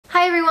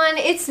everyone,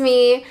 it's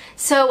me.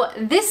 So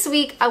this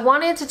week I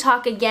wanted to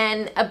talk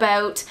again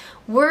about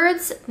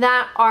words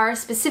that are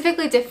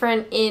specifically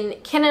different in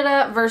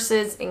Canada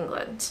versus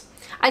England.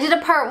 I did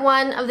a part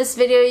 1 of this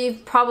video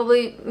you've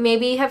probably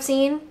maybe have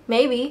seen,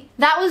 maybe.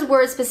 That was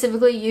words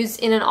specifically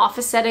used in an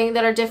office setting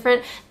that are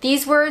different.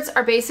 These words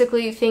are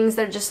basically things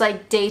that are just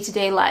like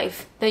day-to-day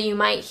life that you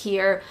might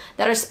hear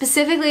that are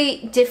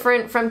specifically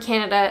different from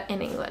Canada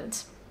and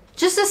England.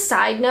 Just a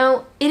side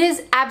note, it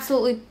is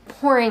absolutely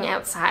pouring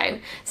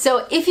outside.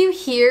 So if you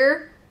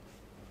hear,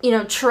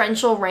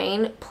 torrential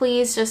rain,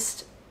 please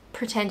just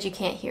pretend you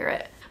can't hear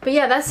it. But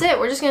yeah, that's it.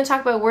 We're just gonna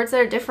talk about words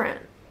that are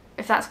different,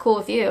 if that's cool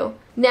with you.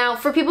 Now,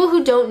 for people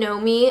who don't know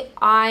me,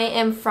 I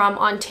am from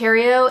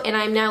Ontario and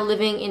I'm now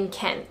living in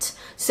Kent.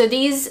 So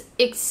these,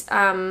 what's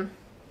the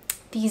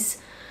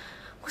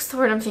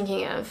word I'm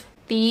thinking of?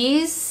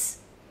 These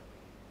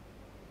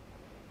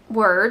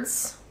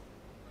words,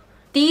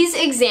 these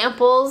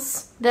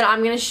examples that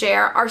I'm going to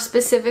share are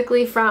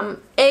specifically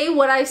from A,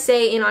 what I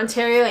say in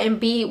Ontario,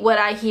 and B, what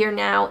I hear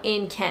now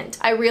in Kent.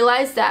 I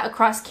realize that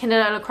across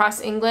Canada and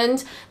across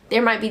England,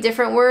 there might be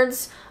different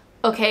words.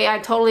 Okay, I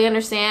totally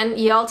understand.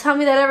 Y'all tell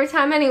me that every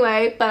time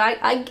anyway, but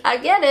I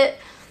get it.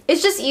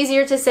 It's just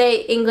easier to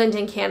say England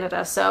and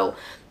Canada, so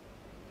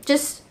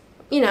just,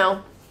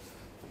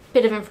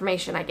 bit of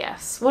information, I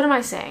guess. What am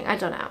I saying? I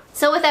don't know.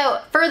 So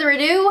without further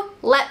ado,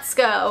 let's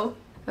go.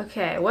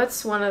 Okay,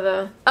 what's one of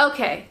the...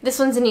 Okay, this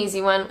one's an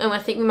easy one, and I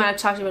think we might have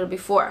talked about it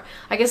before.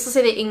 I guess let's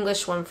say the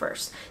English one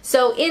first.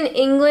 So in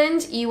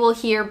England, you will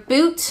hear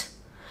boot,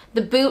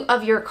 the boot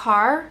of your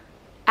car,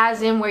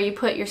 as in where you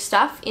put your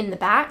stuff in the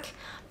back.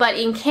 But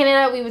in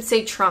Canada, we would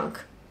say trunk,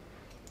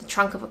 the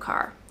trunk of a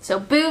car. So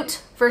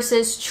boot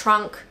versus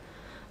trunk,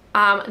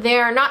 they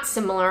are not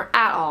similar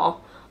at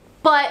all,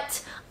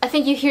 but I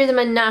think you hear them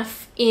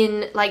enough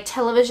in like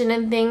television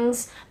and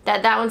things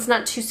that one's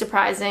not too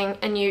surprising,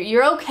 and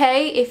you're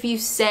okay if you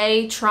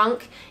say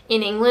trunk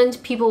in England,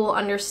 people will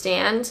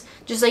understand.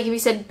 Just like if you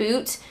said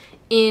boot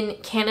in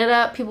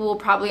Canada, people will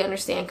probably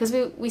understand, because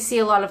we see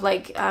a lot of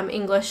like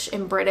English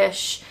and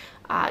British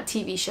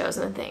TV shows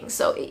and things.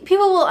 So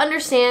people will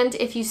understand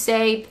if you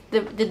say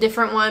the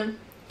different one.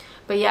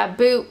 But yeah,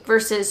 boot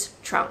versus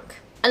trunk.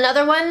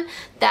 Another one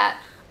that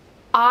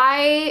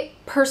I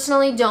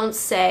personally don't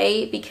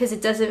say because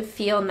it doesn't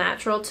feel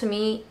natural to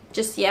me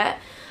just yet,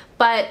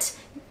 but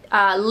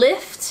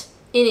lift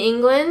in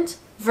England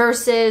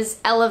versus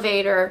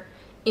elevator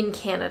in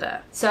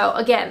Canada. So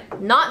again,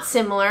 not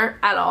similar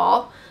at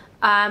all,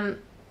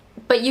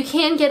 but you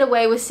can get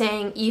away with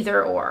saying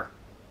either or.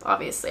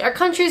 Obviously, our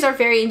countries are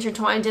very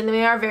intertwined and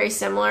they are very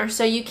similar,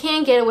 so you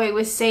can get away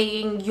with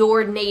saying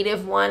your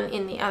native one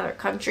in the other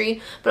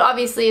country, but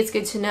obviously it's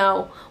good to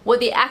know what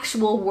the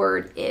actual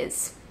word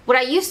is. What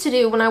I used to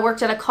do when I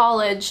worked at a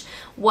college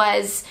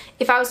was,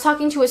 if I was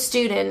talking to a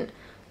student,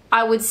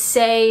 I would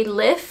say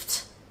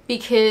lift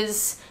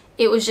because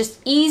it was just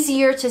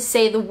easier to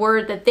say the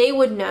word that they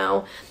would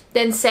know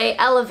than say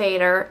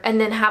elevator,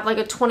 and then have like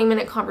a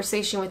 20-minute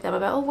conversation with them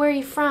about, oh, where are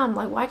you from?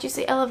 Like, why'd you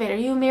say elevator? Are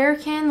you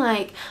American?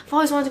 Like, I've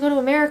always wanted to go to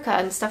America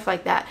and stuff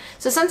like that.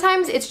 So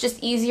sometimes it's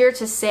just easier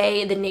to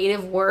say the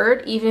native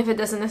word, even if it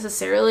doesn't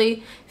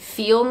necessarily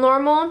feel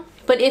normal.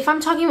 But if I'm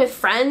talking with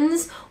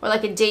friends or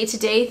like a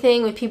day-to-day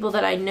thing with people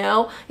that I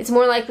know, it's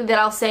more likely that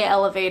I'll say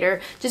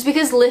elevator, just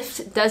because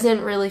lift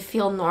doesn't really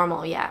feel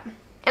normal yet.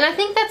 And I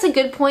think that's a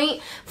good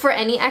point for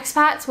any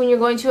expats when you're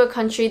going to a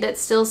country that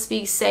still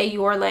speaks, say,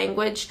 your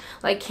language,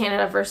 like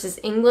Canada versus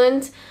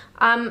England.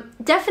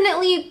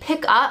 Definitely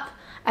pick up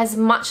as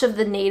much of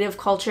the native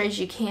culture as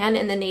you can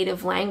in the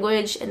native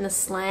language and the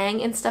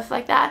slang and stuff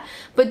like that,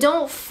 but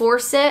don't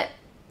force it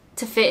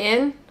to fit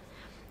in.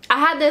 I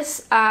had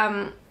this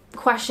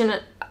question,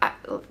 I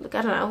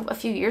don't know, a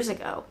few years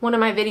ago. One of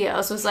my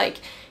videos was like,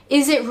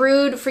 is it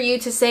rude for you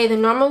to say the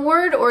normal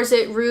word, or is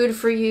it rude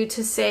for you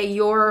to say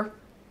your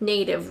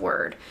native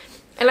word?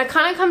 And I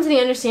kind of come to the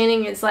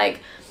understanding it's like,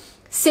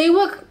 say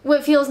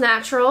what feels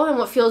natural and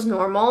what feels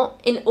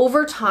normal, and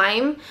over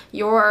time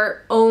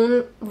your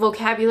own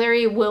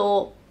vocabulary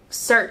will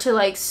start to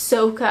like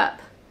soak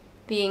up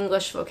the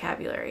English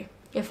vocabulary,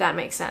 if that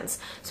makes sense.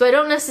 So I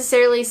don't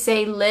necessarily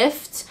say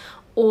lift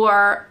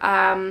or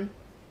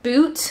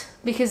boot,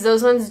 because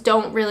those ones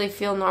don't really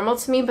feel normal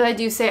to me, but I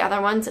do say other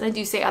ones, and I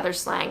do say other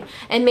slang,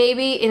 and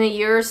maybe in a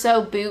year or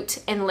so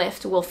boot and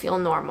lift will feel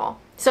normal.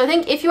 So I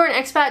think if you're an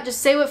expat, just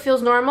say what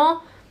feels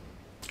normal,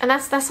 and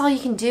that's all you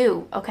can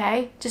do,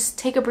 okay? Just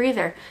take a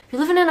breather.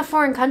 You're living in a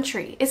foreign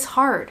country. It's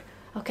hard,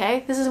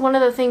 okay? This is one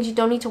of the things you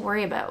don't need to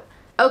worry about.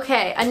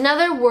 Okay,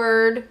 another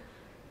word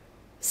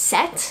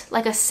set,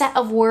 like a set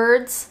of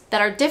words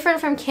that are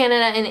different from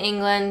Canada and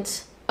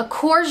England. A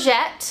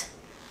courgette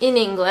in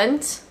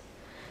England.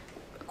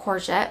 A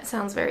courgette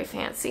sounds very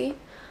fancy.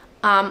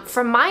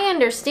 From my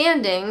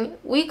understanding,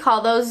 we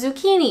call those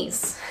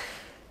zucchinis.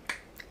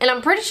 And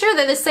I'm pretty sure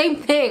they're the same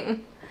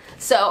thing.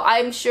 So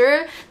I'm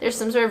sure there's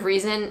some sort of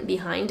reason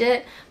behind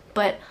it,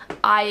 but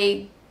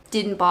I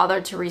didn't bother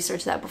to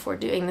research that before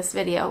doing this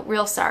video.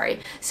 Real sorry.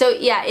 So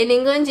yeah, in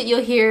England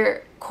you'll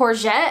hear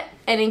courgette,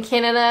 and in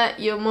Canada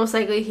you'll most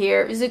likely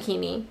hear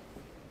zucchini.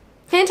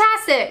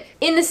 Fantastic!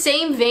 In the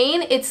same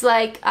vein, it's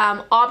like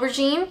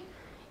aubergine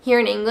here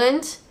in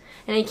England,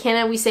 and in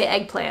Canada we say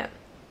eggplant.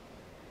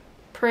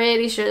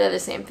 Pretty sure they're the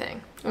same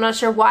thing. I'm not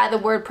sure why the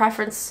word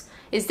preference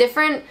is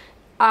different.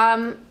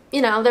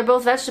 You know, they're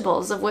both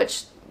vegetables, of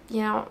which,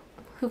 you know,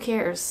 who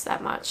cares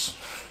that much?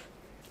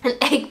 An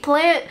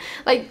eggplant,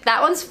 like,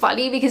 that one's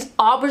funny because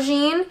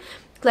aubergine,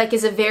 like,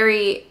 is a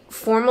very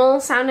formal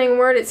sounding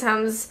word. It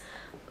sounds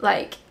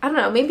like, I don't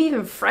know, maybe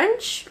even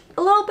French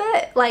a little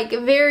bit, like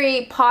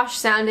very posh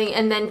sounding,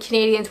 and then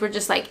Canadians were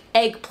just like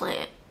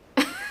eggplant.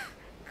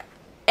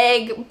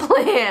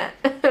 Eggplant.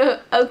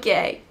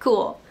 Okay,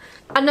 cool.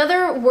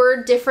 Another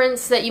word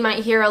difference that you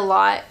might hear a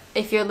lot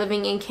if you're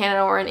living in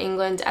Canada or in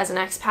England as an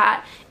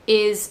expat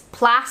is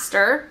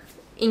plaster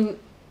in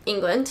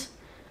England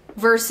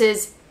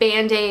versus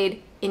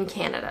Band-Aid in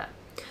Canada.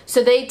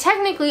 So they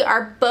technically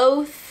are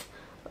both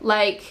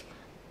like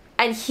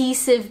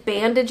adhesive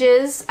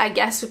bandages, I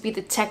guess would be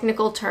the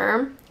technical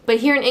term. But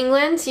here in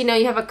England, you know,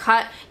 you have a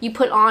cut, you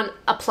put on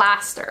a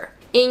plaster.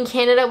 In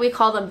Canada, we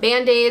call them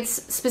Band-Aids.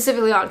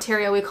 Specifically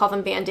Ontario, we call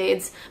them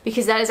Band-Aids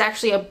because that is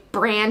actually a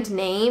brand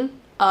name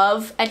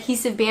of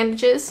adhesive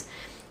bandages.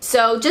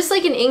 So just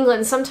like in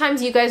England,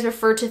 sometimes you guys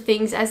refer to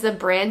things as the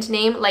brand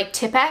name, like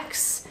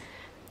Tipp-Ex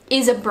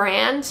is a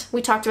brand.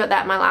 We talked about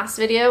that in my last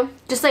video.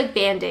 Just like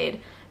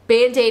Band-Aid.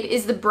 Band-Aid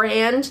is the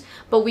brand,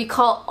 but we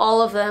call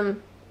all of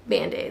them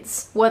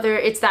Band-Aids, whether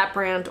it's that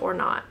brand or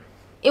not.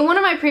 In one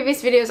of my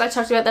previous videos, I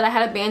talked about that I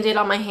had a Band-Aid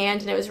on my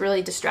hand and it was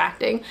really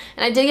distracting.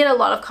 And I did get a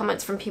lot of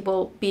comments from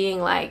people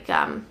being like,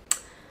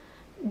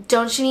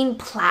 don't you mean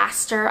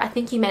plaster? I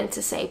think you meant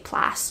to say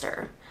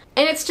plaster.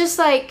 And it's just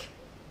like,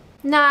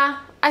 nah,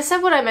 I said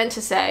what I meant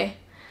to say,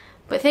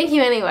 but thank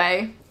you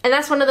anyway. And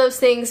that's one of those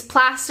things,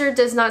 plaster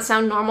does not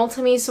sound normal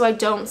to me, so I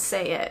don't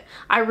say it.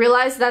 I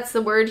realize that's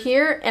the word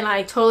here, and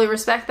I totally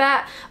respect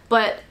that,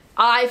 but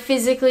I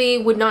physically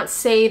would not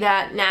say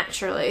that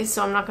naturally,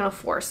 so I'm not going to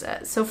force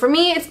it. So for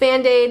me, it's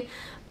Band-Aid,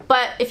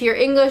 but if you're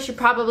English, you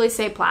probably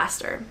say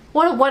plaster.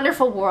 What a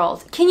wonderful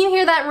world. Can you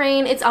hear that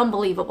rain? It's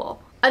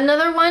unbelievable.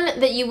 Another one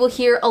that you will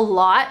hear a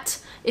lot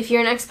if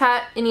you're an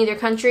expat in either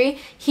country,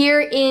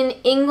 here in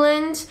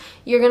England,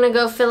 you're going to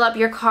go fill up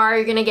your car,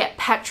 you're going to get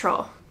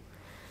petrol.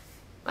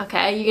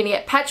 Okay, you're going to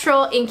get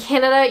petrol. In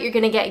Canada, you're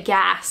going to get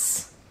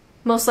gas.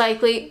 Most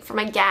likely from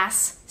a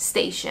gas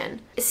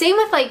station. Same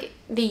with like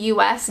the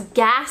US,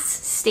 gas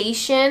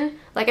station.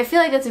 Like I feel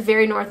like that's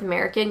very North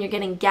American. You're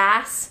getting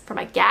gas from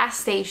a gas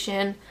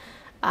station,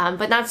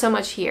 but not so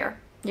much here.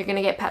 You're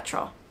gonna get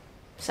petrol.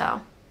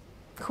 So,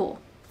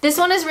 cool. This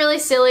one is really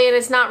silly and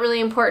it's not really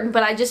important,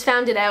 but I just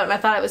found it out and I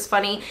thought it was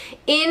funny.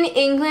 In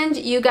England,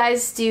 you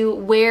guys do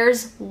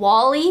where's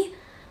Wally?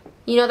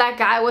 You know that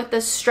guy with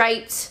the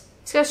striped,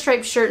 he's got a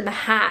striped shirt and a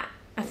hat,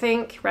 I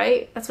think,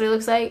 right? That's what he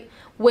looks like.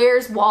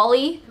 Where's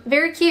Wally?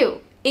 Very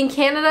cute. In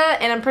Canada,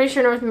 and I'm pretty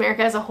sure North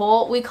America as a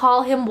whole, we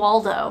call him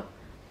Waldo.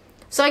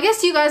 So I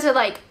guess you guys are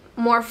like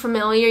more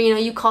familiar, you know,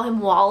 you call him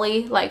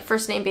Wally, like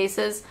first name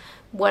basis,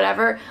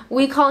 whatever.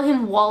 We call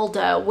him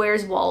Waldo.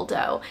 Where's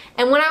Waldo?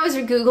 And when I was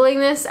Googling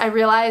this, I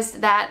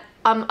realized that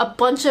a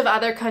bunch of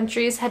other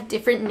countries have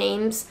different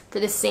names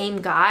for the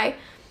same guy,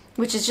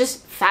 which is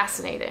just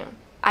fascinating.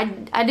 I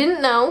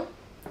didn't know,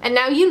 and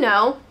now you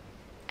know,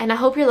 and I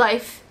hope your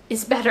life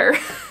is better.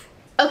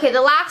 Okay,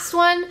 the last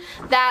one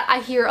that I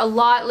hear a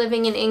lot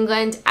living in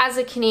England as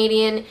a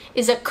Canadian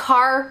is a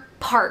car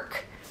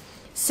park.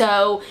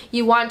 So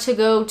you want to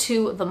go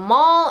to the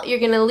mall, you're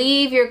gonna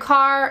leave your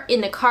car in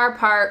the car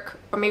park,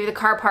 or maybe the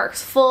car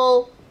park's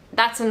full.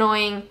 That's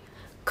annoying.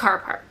 Car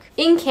park.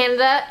 In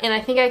Canada, and I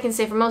think I can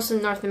say for most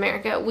of North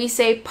America, we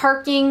say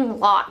parking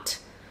lot.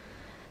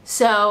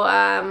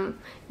 So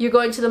you're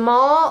going to the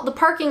mall, the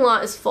parking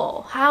lot is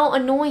full. How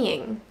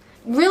annoying.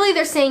 Really,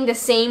 they're saying the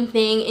same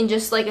thing in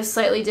just like a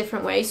slightly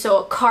different way. So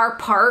a car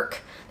park,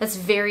 that's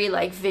very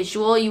like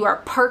visual. You are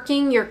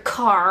parking your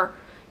car.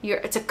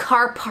 It's a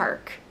car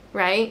park,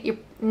 right? You're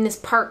in this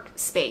park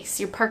space.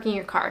 You're parking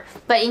your car.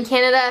 But in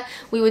Canada,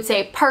 we would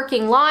say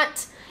parking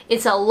lot.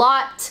 It's a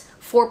lot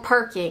for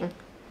parking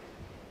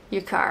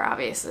your car,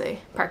 obviously.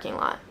 Parking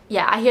lot.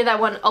 Yeah, I hear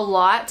that one a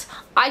lot.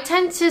 I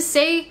tend to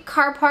say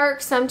car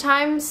park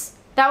sometimes.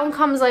 That one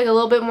comes like a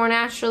little bit more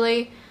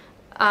naturally.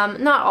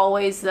 Not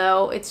always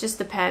though, it just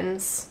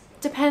depends.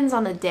 Depends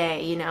on the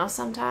day, you know,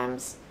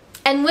 sometimes.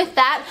 And with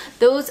that,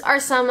 those are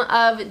some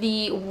of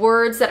the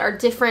words that are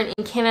different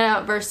in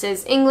Canada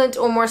versus England,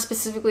 or more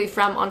specifically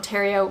from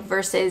Ontario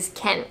versus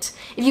Kent.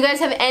 If you guys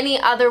have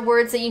any other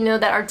words that you know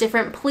that are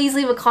different, please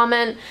leave a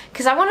comment,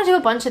 because I want to do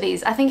a bunch of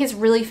these. I think it's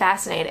really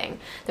fascinating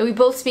that we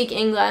both speak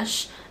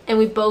English and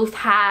we both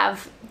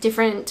have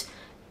different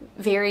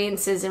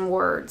variances in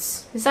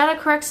words. Is that a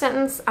correct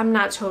sentence? I'm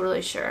not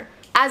totally sure.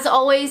 As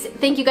always,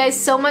 thank you guys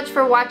so much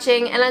for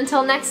watching, and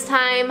until next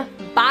time,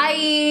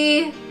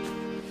 bye!